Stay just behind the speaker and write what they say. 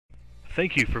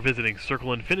Thank you for visiting Circle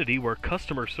Infiniti, where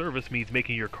customer service means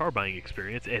making your car buying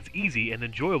experience as easy and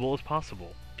enjoyable as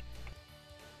possible.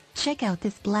 Check out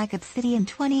this Black Obsidian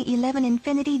 2011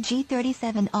 Infiniti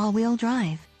G37 all-wheel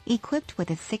drive, equipped with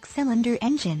a 6-cylinder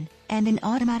engine and an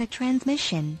automatic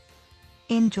transmission.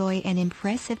 Enjoy an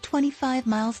impressive 25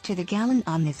 miles to the gallon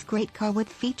on this great car with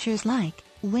features like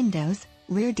windows,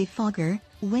 rear defogger,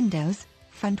 windows,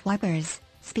 front wipers,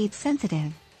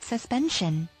 speed-sensitive,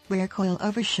 suspension, rear coil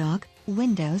overshock,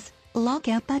 windows,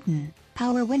 lockout button,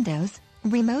 power windows,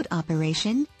 remote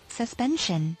operation,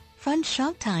 suspension, front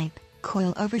shock type,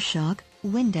 coil overshock,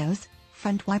 windows,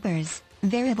 front wipers,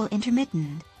 variable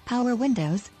intermittent, power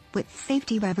windows, with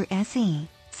safety rubber SE,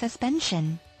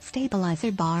 suspension,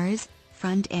 stabilizer bars,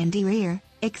 front and rear,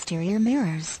 exterior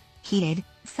mirrors, heated,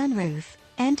 sunroof,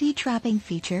 anti-trapping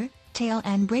feature, tail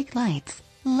and brake lights,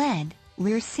 LED,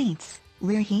 rear seats,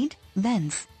 rear heat,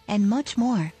 vents, and much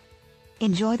more.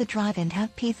 Enjoy the drive and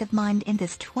have peace of mind in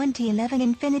this 2011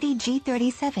 Infiniti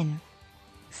G37.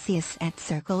 See us at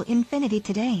Circle Infiniti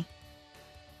today.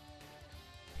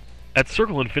 At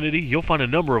Circle Infiniti, you'll find a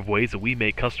number of ways that we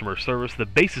make customer service the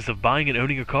basis of buying and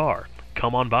owning a car.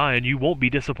 Come on by and you won't be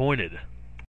disappointed.